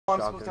I'm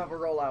supposed to have a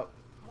rollout.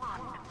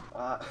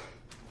 I'm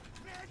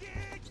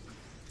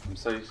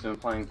so used to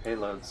playing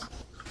payloads.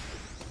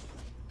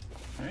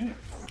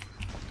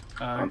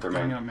 Alright.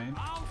 Going out main.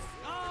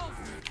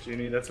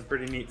 Junie, that's a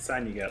pretty neat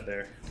sign you got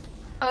there.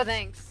 Oh,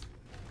 thanks.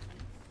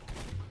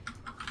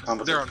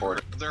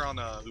 They're on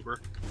Uber.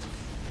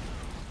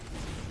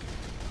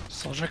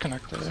 Soldier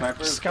connected.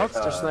 Snipers, Scouts,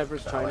 there's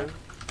snipers China.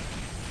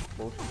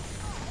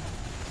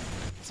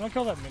 Someone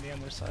kill that mini on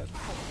their side.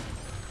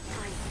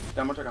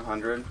 Demo took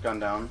 100, gun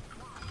down.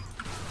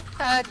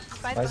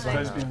 Spy's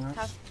behind. behind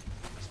us.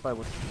 Spy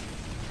one.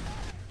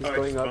 He's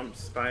going up.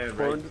 Spy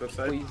Corn, right, left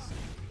side. please.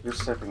 You're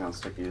stepping on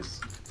stickies.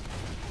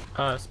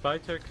 Spy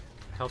took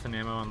health and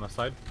ammo on the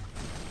side.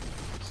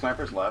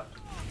 Snipers left.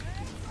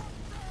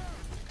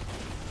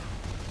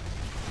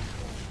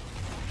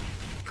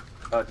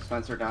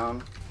 Dispenser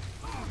down.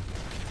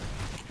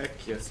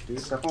 Heck yes, dude.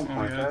 Step on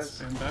point, guys.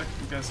 Stand back.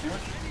 You guys hear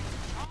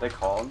it? They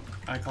called.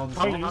 I called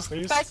the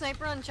Please. Spy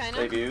sniper on China.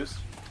 They've used.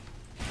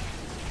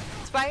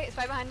 Spy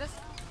behind us.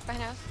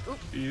 Behind house. Oop.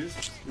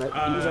 Used.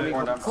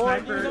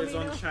 Sniper is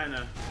on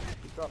China.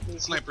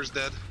 Sniper's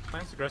dead.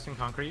 Plants aggressing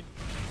concrete.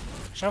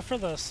 Shout for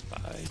the spy.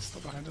 He's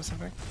still behind us, I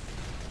think.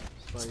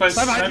 Spy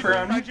sniper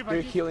on me.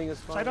 You're healing us.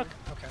 Side duck?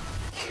 Okay.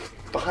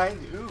 Behind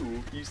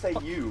who? You say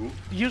you.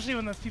 Usually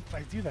when those people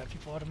like do that,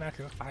 people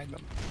automatically look behind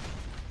them.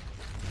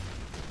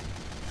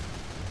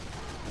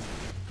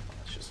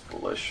 It's just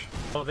foolish.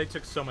 Oh, they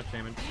took so much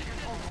damage.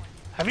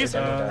 Heavy's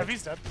dead.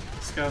 Heavy's dead.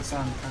 Scouts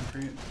on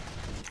concrete.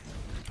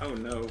 Oh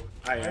no,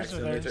 I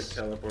accidentally took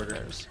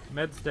teleporter.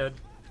 Med's dead.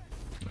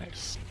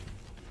 Nice.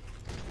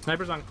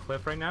 Sniper's on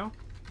cliff right now.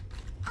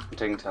 I'm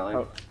taking telly.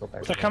 Oh, go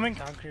back. They're coming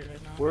concrete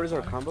right now. Where is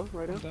our combo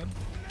right now? Dead.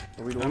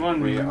 Are we I'm on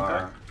We medium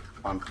are pack.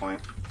 on point.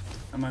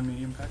 I'm on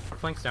medium pack. Our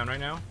flank's down right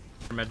now.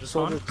 Our med just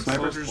spawned.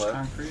 Snipers left.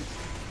 concrete.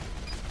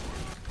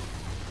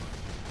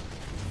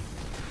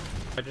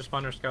 I just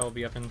spawned. Our scout will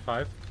be up in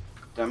 5.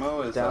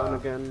 Demo is Down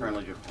again.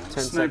 currently Japan.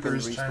 10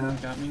 Snipers seconds China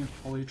respawn. got me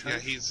fully Yeah,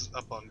 trapped. he's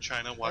up on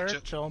China. Watch They're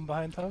it. chilling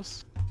behind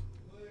house.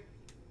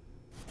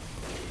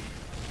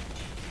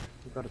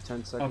 We've got a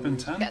 10 second. Up in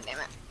 10. God damn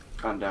it.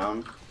 Gone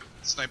down.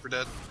 Sniper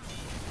dead.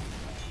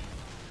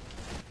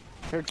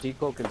 Here,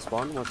 deco can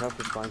spawn. Watch out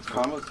for spine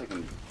spawn. Combo's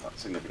taking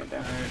significant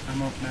damage. Alright,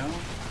 I'm up now.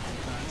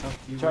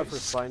 You Watch out for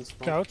wait. spine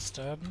spawn. Scout's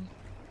dead.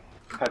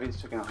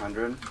 Heavy's taking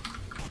 100.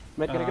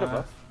 Matt, can I get a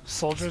buff?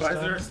 Soldier's Spies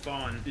are dead.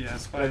 spawn. Yeah,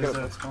 Spy is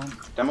at spawn.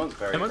 Demo's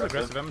very Demo's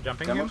aggressive. aggressive. I'm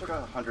jumping Demo him. took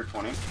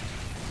 120.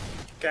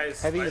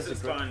 Guys, Heavy Spies is at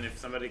the spawn if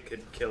somebody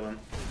could kill him.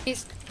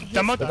 He's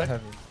Demo dead.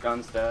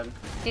 Gun's dead.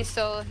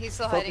 still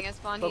hiding at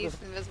spawn. Focus.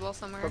 He's invisible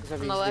somewhere Focus on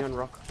heavy the on left.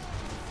 rock.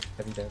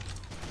 Heavy dead.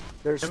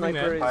 There's Heavy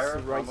sniper is Fire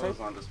right combo's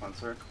side. on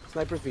dispenser.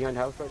 Sniper's behind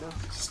house right now.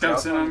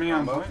 Scouts in on me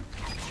on combo. point.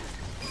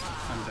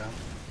 I'm down.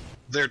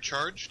 They're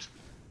charged.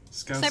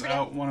 Scouts Sniper down.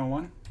 out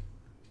 101.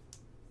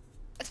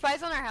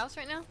 Spy's on our house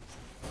right now.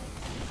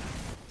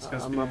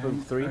 Scouts I'm up in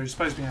behind. 3. Or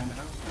Spy's behind the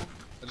house.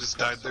 I just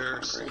died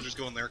there. Soldiers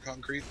going there.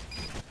 Concrete.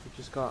 We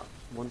just got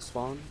one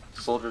spawn.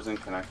 Soldiers in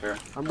connector.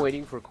 I'm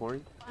waiting for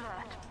corn. God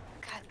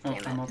Oh,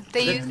 damn I'm it. up.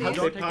 They use Don't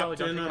these. take They Ellie, popped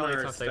don't in take on Ellie,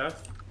 our it's not safe.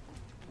 stuff.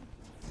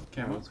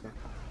 Camo. Let's go.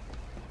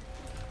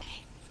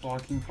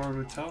 Walking forward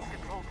with Tel.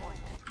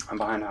 I'm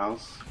behind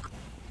house.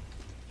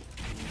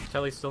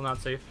 Telly's still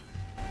not safe.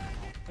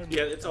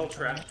 Yeah, it's all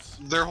traps.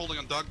 They're holding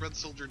on dog bread.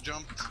 Soldier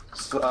jumped.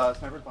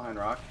 Sniper's behind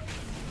rock.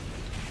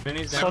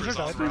 Mini's down. Soldier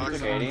Sniper's died. on rock.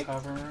 Sniper's Took on 80.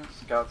 top of us.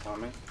 Scouts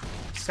on me.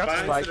 Scout's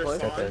Spies Spy that are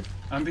cliff. spawn.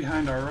 I'm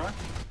behind our rock.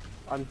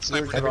 I'm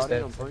Sniper we're dead. Sniper's rotting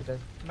dead. on point. Sniper's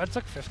dead. Med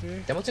took 50.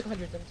 Demo took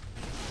 100 damage.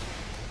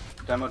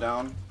 Demo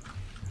down.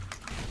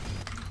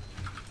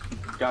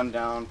 Gun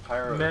down.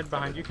 Pyro. Med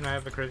behind you. Can I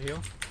have a crit heal?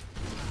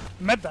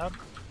 Med down.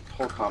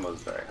 Whole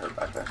combo's very hurt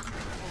back there.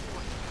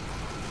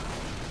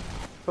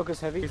 Focus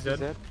heavy. He's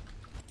dead.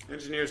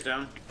 Engineer's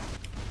down.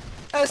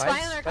 Oh, Spy on our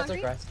Spies are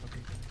concrete. grass.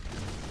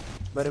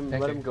 Let him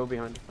Thank you. go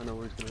behind. I know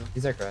where he's gonna.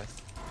 These are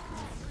grass.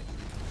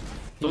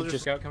 Soldier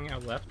just- scout coming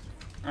out left.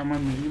 I'm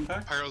on medium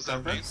pack. Pyro's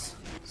out main. Spies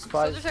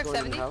Soldier took going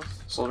in 70. house.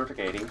 Soldier took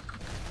 80.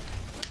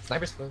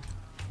 Sniper's close.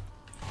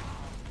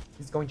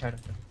 He's going China.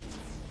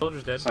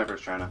 Soldier's dead.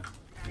 Sniper's China.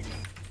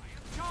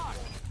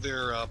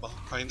 They're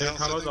behind Their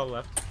house. I combo's think. all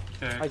left.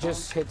 Okay. I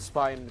just hit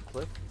spy in the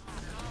cliff.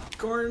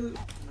 Corn.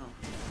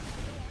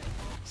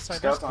 Sniper's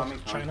Scouts on me.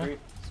 close to China. Concrete.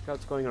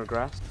 Scouts going on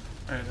grass.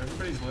 Alright,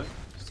 everybody's lit.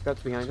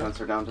 Scouts behind us.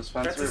 Dispenser down.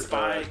 Dispenser. That's a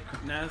spy.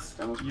 Nest.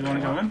 Demo's You wanna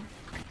go in?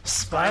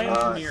 Spy.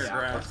 Near yeah,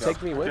 grass. let's go.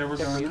 Take me with. Okay, we're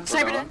Take going me in. with.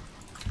 Sniper We're dead.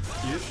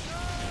 going. You?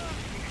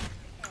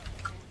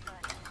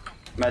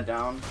 Med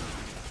down.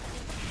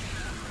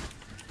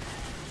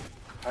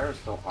 Pyro's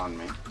still on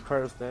me.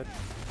 Pyro's dead.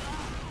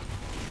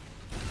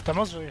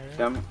 Demo's really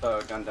here.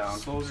 Gun down.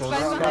 Soldiers Spy's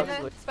Soldier on down.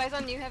 heavy. Spy's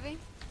on you heavy.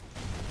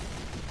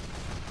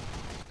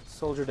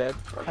 Soldier dead.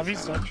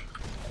 Heavy's dead. Damage.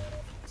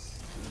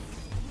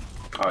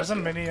 Oh, I There's a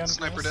see. mini on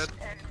Sniper cross. dead.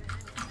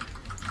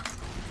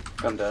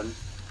 Gun dead.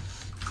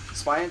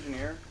 Spy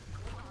engineer.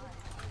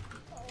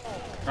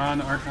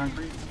 on our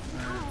concrete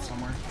or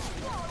somewhere.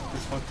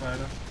 Just fuck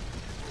Vita.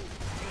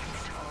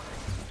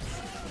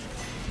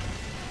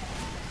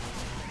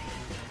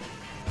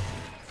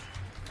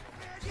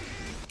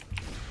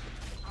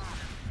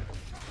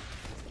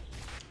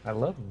 I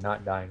love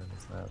not dying on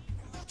this map.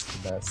 It's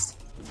the best.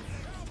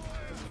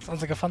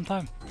 Sounds like a fun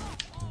time.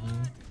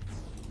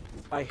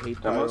 I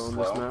hate That pyro was on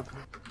this slow. map.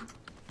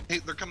 Hey,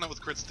 they're coming out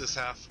with crits this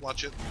half.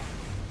 Watch it.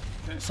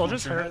 Okay,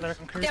 Soldiers hold your hurt, they're heads.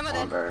 concrete. Demo I'm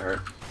dead. very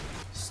hurt.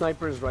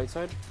 Sniper is right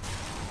side.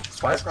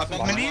 Spies across the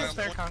Mini- line. Mini is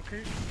their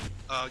concrete.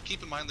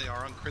 Keep in mind they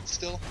are on crits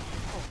still.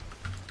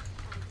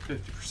 50%.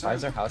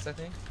 Spies are house, I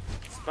think.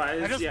 I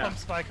Spies, just yeah. pumped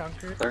spy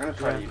concrete. They're gonna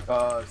try Yeah.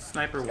 to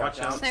Sniper, Scout watch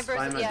down. out. Sniper's-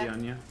 Spy might yeah. be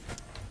on you.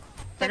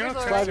 They're Sniper's gonna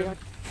lower try right.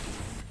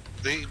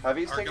 to. They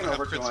Heavy's are taking gonna have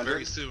over crits 200.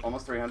 very soon.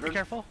 Almost Be 300.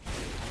 careful.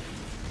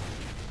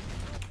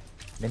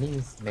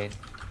 Mini's main.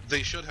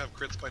 They should have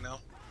crits by now.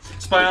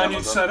 Spy on you,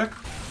 Demo's up. Sedek.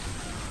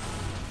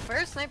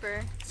 Where's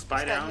sniper? Spy Just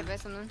got down. hit by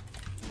something.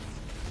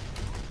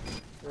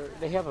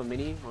 They have a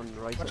mini on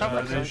the right Watch side.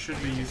 out, They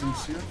should be using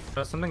soon.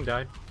 Something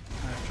died.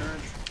 I have charge.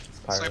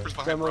 Pyro. Snipers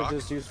behind Demo rock.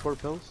 just used 4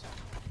 pills.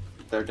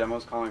 Their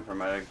demo's calling for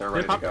medic. They're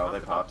ready to popped, go. they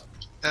They popped.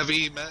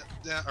 Heavy met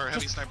or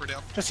heavy sniper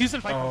down. Just use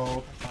it.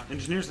 Oh,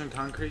 Engineers in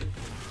concrete.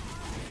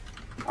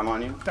 I'm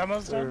on you.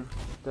 Demo's Or done.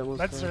 Demo's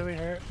Med's down. really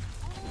hurt.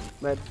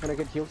 Med, can I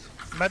get heals?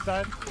 Med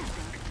died.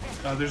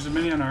 there's a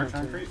mini on our Okay.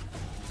 concrete.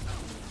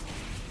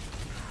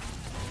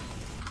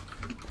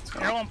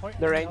 Arrow on point.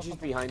 Their range is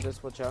behind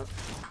us, watch out.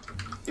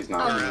 He's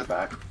not Oh. in the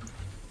back.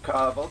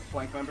 Both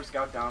flank members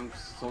scout down.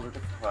 Soldier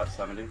took flat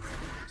 70.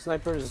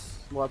 Sniper's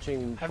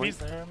watching Heavy's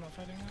point. there, I'm not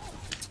fighting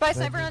it. Spy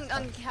sniper on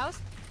house.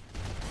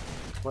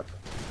 What?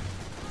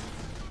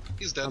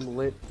 He's dead. I'm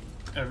lit.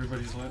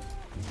 Everybody's lit.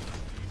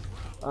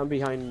 I'm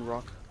behind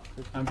rock.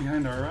 I'm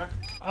behind our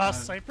rock.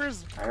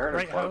 Sniper's I heard a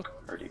right house. cloak.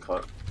 Or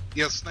decloak.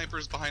 Yeah,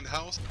 snipers behind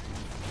house.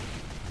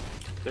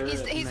 They're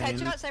He's main.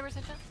 headshot. Sniper's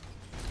headshot.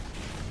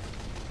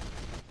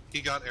 He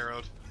got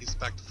arrowed. He's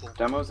back to full.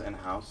 Demo's in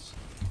house.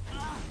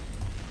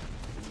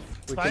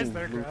 We Spies can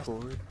there, move grass.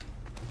 forward.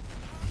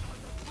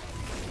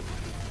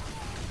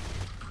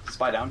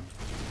 Spy down.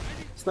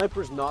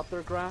 Sniper's not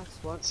their grass,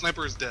 what?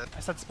 Sniper is dead. I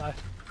said spy.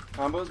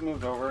 Combos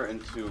moved over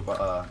into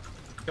Go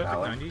to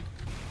Alley. 90.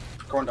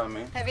 Corn down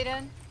me. Heavy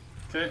dead.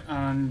 Okay,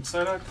 on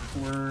Psyduck,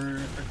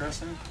 we're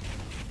aggressing.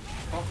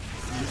 Oh,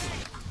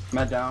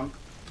 Med down.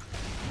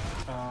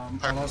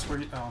 I lost where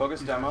you. Oh,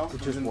 Focus demo. Which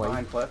Who's is in white.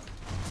 behind cliff.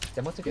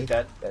 Demo took He's it.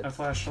 dead. I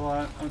flashed a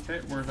lot.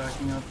 Okay, we're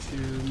backing up to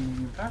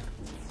new pack.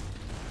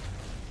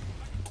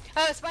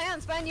 Oh, spy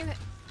on you.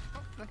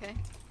 Oh, okay.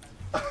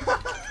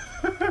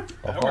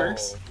 That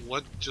works.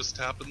 What just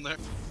happened there?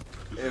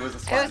 It was a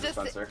It spine was just,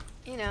 dispenser.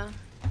 you know.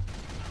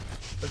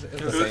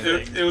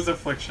 It was a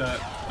flick shot.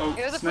 Oh,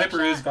 It was a flick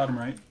sniper is shot? bottom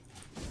right.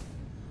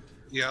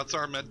 Yeah, it's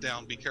our med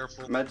down. Be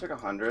careful. Med took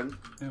 100.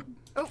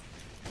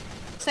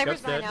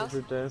 Sniper's Yep, behind dead. house.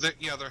 Soldier dead.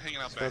 Yeah, they're hanging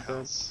out by Stop that.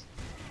 house.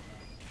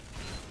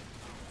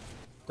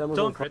 Demo's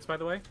Still on in crits, by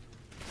the way.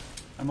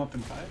 I'm up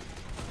in 5.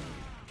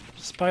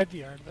 Spy the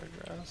yard there,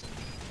 grass.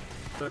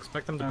 So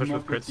expect them to I'm push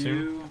with up with crits soon.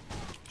 you,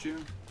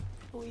 June.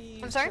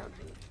 Please. I'm sorry?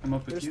 I'm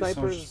up with There's you, so I'm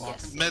snipers. just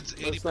walking. Med's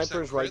 80%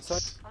 Sniper's right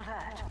crits.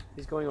 side.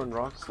 He's going on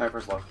rocks.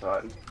 Sniper's left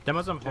side.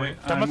 Demo's on Okay, point.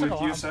 I'm Demo's with like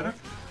a you, lot. Sedek.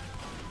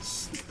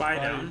 Spy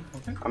down.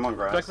 Okay. I'm on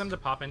grass. Expect them to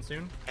pop in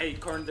soon. Hey,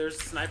 Corn, there's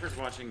snipers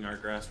watching our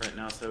grass right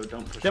now, so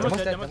don't push Demo's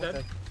them. dead, Demo's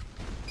dead.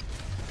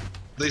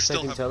 They still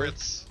Taking have telly.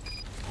 crits.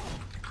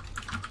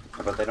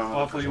 But they don't have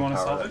Waffle, the you wanna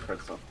power solve that it?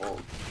 crits will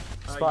hold.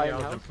 Spy Yeah, in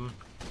I'll house. jump them.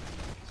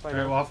 Spy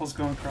Alright, now. Waffle's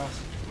going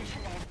across.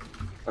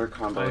 Their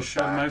combo I is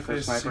shot my back. Their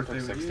face to see sniper if they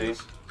took would 60.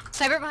 use.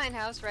 Sniper behind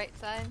house, right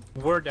side.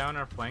 We're down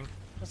our flank.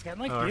 Just getting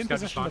like Oh, be in Scout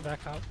position to spawn.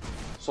 back up.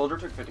 Soldier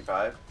took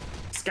 55.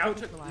 Scout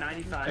took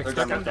 95. They're Expect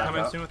done them with to that come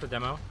in now. soon with the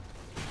demo.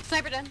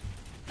 Sniper dead.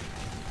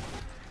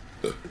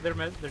 Their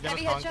demo's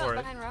Heavy calling headshot for it.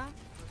 behind rock.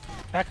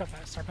 Back up,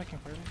 start backing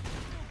forward.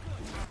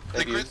 They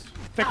They've crit. used.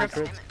 Thick Oh, rip.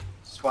 damn it.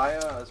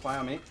 Spy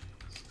on me.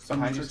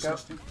 Behind you, Scout.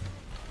 60.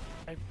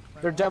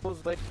 Their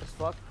demo's late as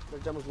fuck. Their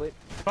demo's late.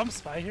 Bump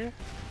spy here.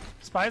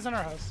 Spy's in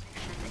our house.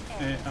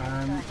 Hey,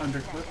 I'm under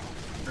clip.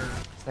 Or,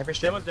 Sniper's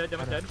Demo's dead,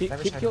 Demo's dead. Keep,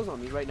 Sniper's keep hiding. kills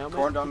on me right now, man.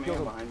 Corn down Keep me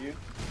kills on behind you.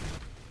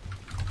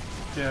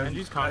 yeah, And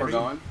use We're concrete.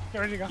 going. Get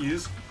ready to go.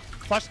 use.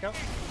 Flash scout.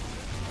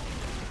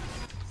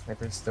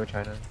 Sniper's still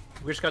trying to.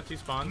 We just got 2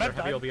 spawns. Med Our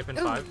heavy died. will be up in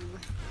Ooh.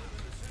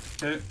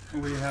 5. Okay,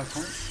 we have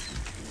points.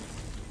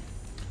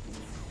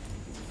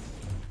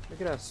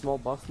 Look at a small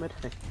buff mid.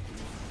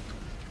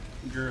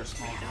 You're a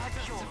small guy.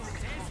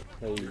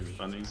 Hey.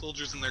 Funny.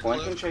 Soldiers in their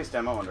Flank and cliff. chase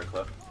demo under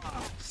cliff.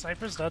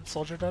 Sniper's dead,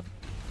 soldier dead.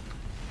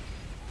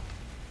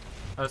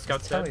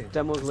 Scout's Telly. dead.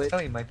 Demo's lit.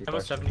 Telly might be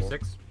Demo's dark.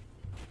 76.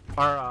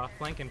 Our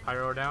flank and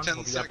pyro are down. 10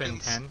 We'll be up in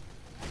seconds. 10.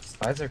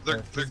 Spies are They're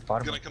close. He's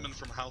bottom gonna right. come in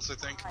from house, I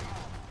think.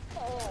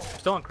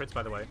 Still on crits,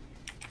 by the way.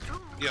 Yeah,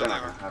 They're they not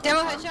are. gonna have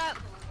Demo time. headshot.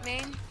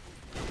 Main.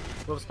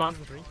 We'll have spawns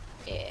in 3.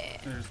 Yeah.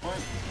 There's one.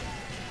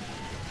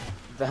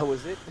 That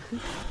was it?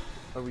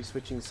 Are we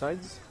switching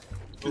sides?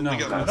 Well, No, we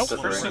got that's one the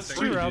more, three. I That's think.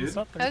 three. 2 dude. rounds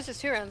up That there. was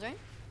just 2 rounds, right?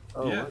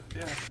 Oh, yeah, what?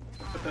 yeah.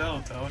 What the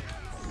hell,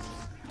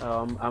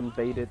 Telly? I'm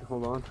baited.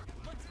 Hold on.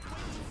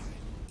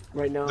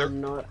 Right now, They're- I'm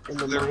not in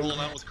the They're mine. rolling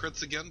out with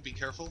crits again. Be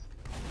careful.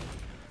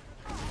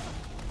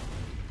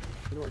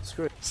 You know what?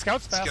 Screw it.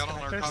 Scout's fast Scout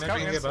on our connector. Scout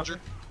concrete. and give up.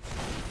 soldier.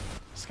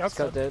 Scout's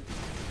Scout dead. dead.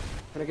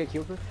 Can I get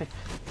killed?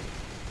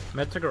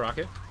 Med took a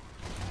rocket.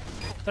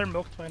 They're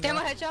milked by Demo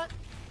now. headshot.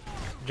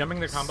 Jumping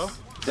their combo.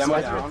 Demo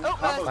Spider. down. Oh,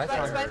 Combo's Spider.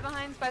 down. Spies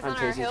behind. Spies I'm on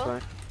our chasing hill.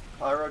 Spy.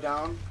 Pyro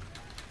down.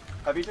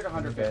 Heavy took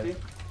 150.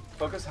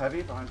 Focus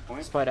heavy behind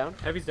point. Spy down.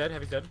 Heavy's dead.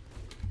 Heavy's dead.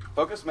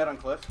 Focus mid on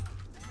Cliff.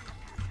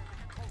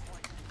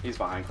 He's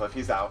behind Cliff.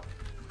 He's out.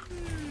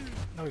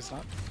 No, he's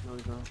not. No,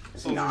 he's not.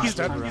 Is he not? He's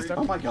dead. He's dead.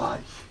 Oh my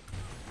god.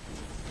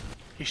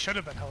 He should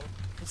have been held.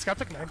 Scout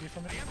took 90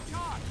 from it.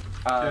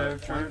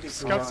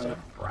 Scout's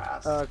down.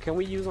 Brass. Can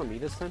we use on me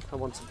this time? I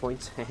want some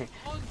points.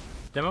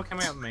 Demo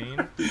coming out main.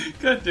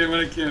 God damn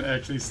it, I can't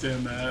actually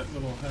stand that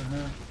little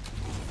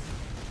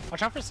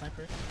Watch out for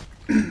sniper.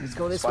 Let's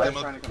go this way.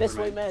 Spy's trying to come This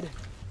for way, me. med.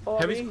 Follow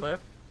Heavy's me. cliff.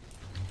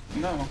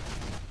 No.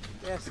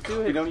 Yes, do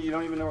You it. don't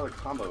even know where the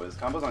combo is.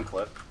 Combo's on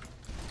Cliff.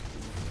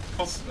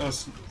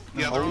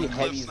 Yeah, they're Only on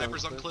cliff. heavies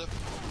Snipers on on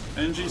cliff.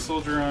 NG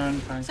soldier on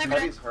concrete. Sniper.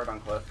 Heavy's hurt on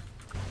Cliff.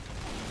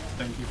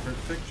 Thank you for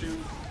the pick,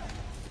 June.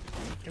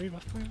 Can we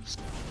buff please?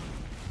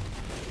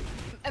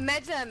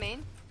 Med's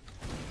main.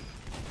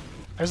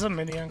 There's a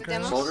mini on The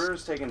Grim. demo?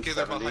 Soldier's taking Okay,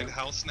 they're 70. behind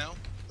house now.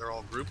 They're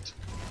all grouped.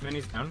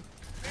 Mini's down.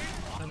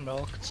 And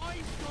milked.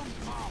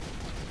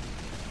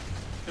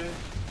 Okay.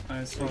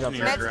 Nice. We got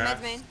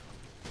Med's main.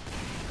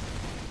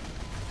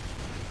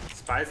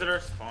 Spies at our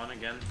spawn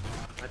again.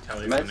 I tell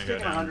you, it's Med's gonna go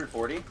taking down.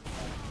 140.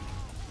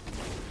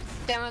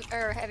 Demo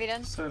or heavy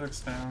done.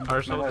 Sedic's down.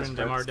 Our soldier has and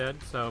demo are crits. dead,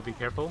 so be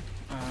careful.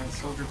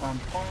 Soldier's on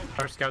point.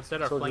 Our scout's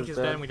dead, our Soldier's flank is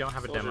dead. dead, and we don't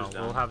have a demo. Soldier's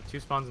down. We'll have 2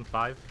 spawns in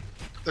 5.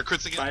 They're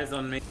crits again. Spies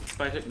on me.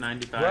 Spy took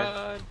 95.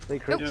 Run! They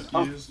crit. Yep,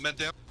 Oh. used. Med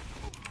down.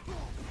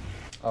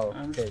 Oh,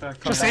 I'm okay. just back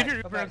Just up. save your Come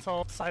Reaper back.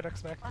 until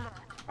Psyduck's back.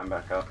 I'm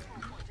back up.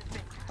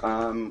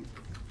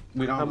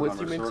 We don't I'm have with numbers, you,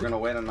 so we're Minty. gonna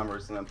wait on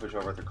numbers and then push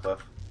over the Cliff.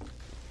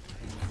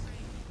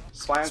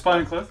 Spy on Spy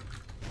on Cliff.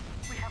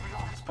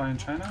 Cliff. Spy in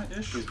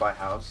China-ish. He's by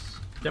house.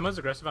 Demo's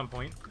aggressive on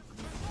point.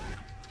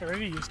 They're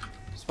already used.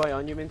 Spy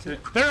on you, Minty.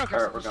 Okay. They're okay.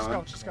 Alright, we're Just go.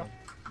 going. Just go.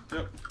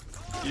 Yep.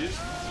 Used.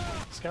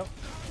 Scout.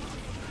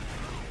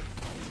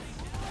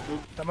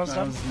 Oop, Demo's that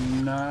done. was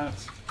not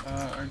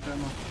our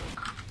demo.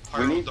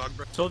 Pyro need- dog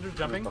breath. Soldier With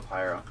jumping. the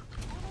pyro.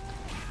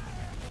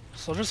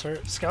 Soldier's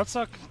hurt. Scout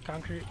suck.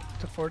 Concrete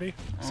to 40.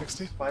 Oh.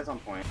 60. Spy's on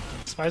point.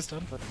 Spy's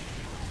done.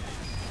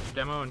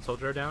 Demo and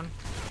soldier are down.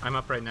 I'm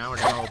up right now. Our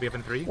demo will be up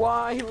in 3.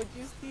 Why would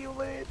you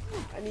steal it?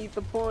 I need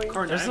the point.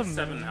 Corn, I There's have a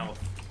 7 mini. health.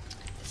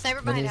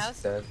 Sniper behind Mini's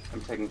house. dead.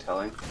 I'm taking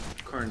telling.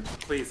 Corn,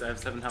 please, I have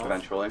 7 health.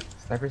 Eventually.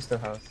 Sniper's still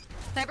house.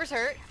 Sniper's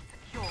hurt.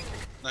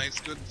 Nice,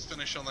 good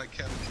finish on that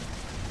cat.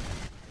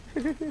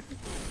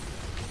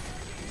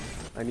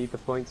 I need the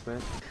points,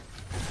 man.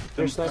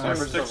 There's Uh,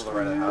 snipers. Sniper's over the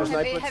right of the house. There's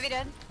Heavy, snipers. heavy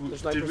dead. There's Did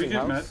snipers we in get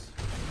house.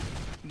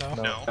 met?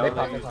 No. No. Oh, They they're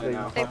popped, using they it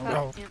popped. They now. pop.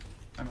 Oh. Yeah.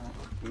 I'm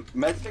out.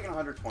 Med's taking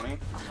 120.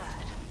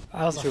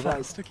 That was a Survive.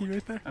 fat sticky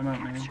right there. I'm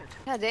out, man.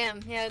 God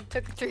damn. Yeah, it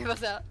took 3 of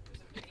us out.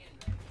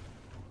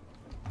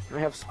 I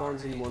have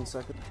spawns in 1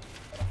 second.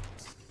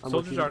 I'm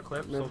Soldiers looking- are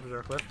cliff. no. Soldiers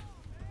are cliff.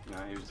 No,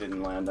 he just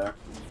didn't land there.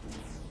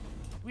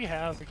 We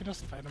can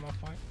just fight him off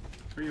point.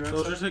 Where you at?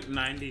 Soldier Seth? took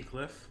 90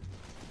 cliff.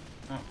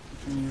 Oh,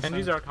 can you use And that?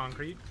 these are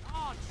concrete. We're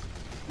Watch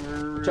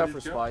ready out to for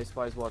go. Spy.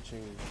 Spy's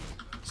watching.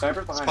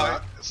 Sniper's behind Spy.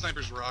 rock.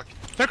 Sniper's rock.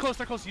 They're close.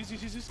 They're close. Use.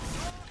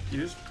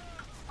 Used.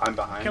 I'm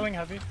behind. Killing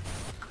heavy.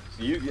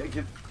 You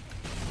get.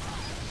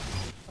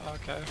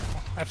 Okay.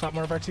 I thought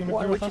more of our team would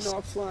Why be would with you us.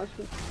 not flash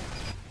it?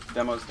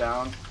 Demo's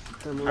down.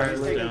 Demo Pyro's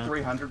is taking late. down.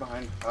 300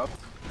 behind. Oh,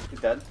 he's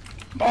dead.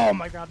 Oh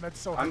my god, that's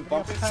so I'm hard.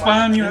 bumping Spy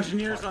on you.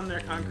 Engineers on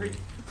their concrete.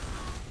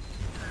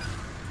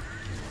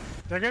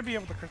 They're gonna be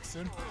able to crit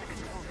soon.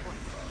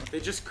 They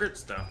just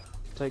crits though.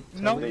 Take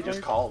No, They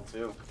just called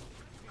too.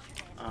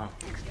 Oh.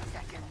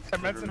 Their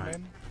med's in Never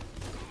mind. main.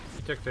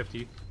 He took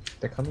 50.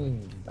 They're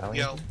coming down.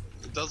 Yeah,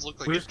 it does look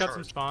like We it's just got some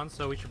charged. spawns,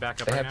 so we should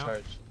back up They right have now.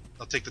 charge.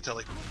 I'll take the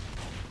telly.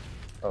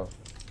 Oh.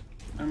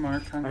 I'm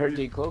marked. I heard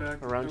decloak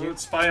back. around Oh, you.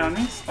 it's Spy on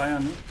me. Spy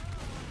on me.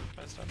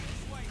 Spy's done.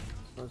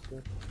 That's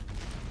good.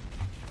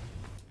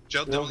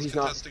 Joe, No, Demon's he's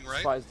not. contesting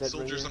right. Spy's dead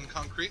Soldiers right on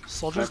concrete.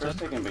 Soldier's Sniper's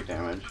dead. taking big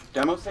damage.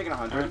 Demo's taking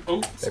 100.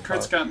 Oh, They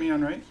Crit's popped. got me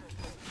on right.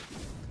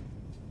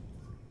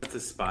 That's a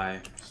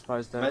spy.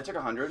 Spy's Med dead. took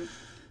 100.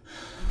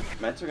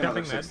 Med took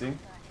another Jumping med. 60.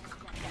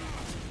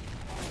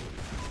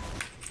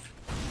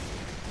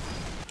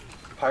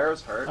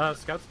 Pyro's hurt.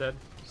 Scout's dead.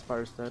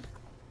 Spy's dead.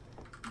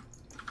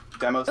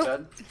 Demo's Oh.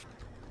 dead.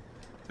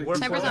 We're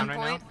Sniper's full on down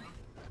right point. now.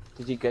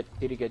 Did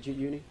he get you,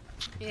 Uni?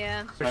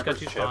 Yeah. We just got Sniper's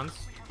 2 chipped. spawns.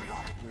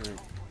 Alright.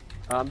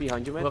 I'm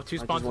behind you, man. We'll have 2 I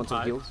just spawns want in some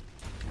 5. heals.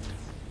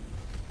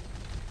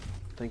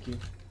 Thank you.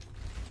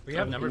 We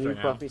have Can numbers you right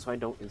now. buff me so I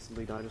don't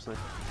instantly die to sniper?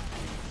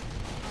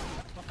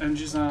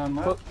 MG's on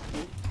left. Fuck.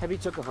 Heavy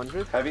took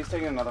 100. Heavy's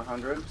taking another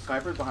 100.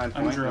 Sniper's behind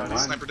I'm point. drone. Never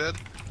mind. Sniper dead.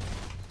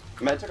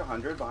 Med took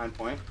 100 behind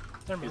point.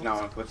 They're He's milked.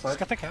 now on cliff Just side.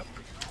 got the cap.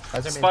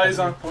 How's their main Spy's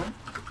company? on point.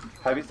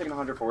 Heavy's taking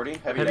 140.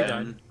 Heavy Heavy dead.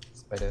 died.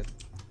 Spy dead.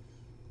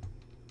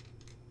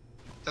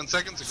 10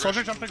 seconds.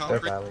 Soldier Aggression from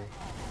jumping. They're concrete. valley.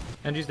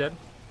 And he's dead.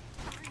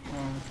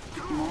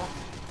 Keep them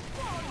off.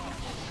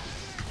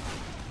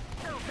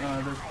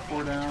 They're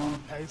 4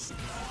 down. Nice.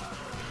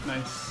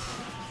 Nice.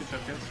 Good job,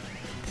 guys.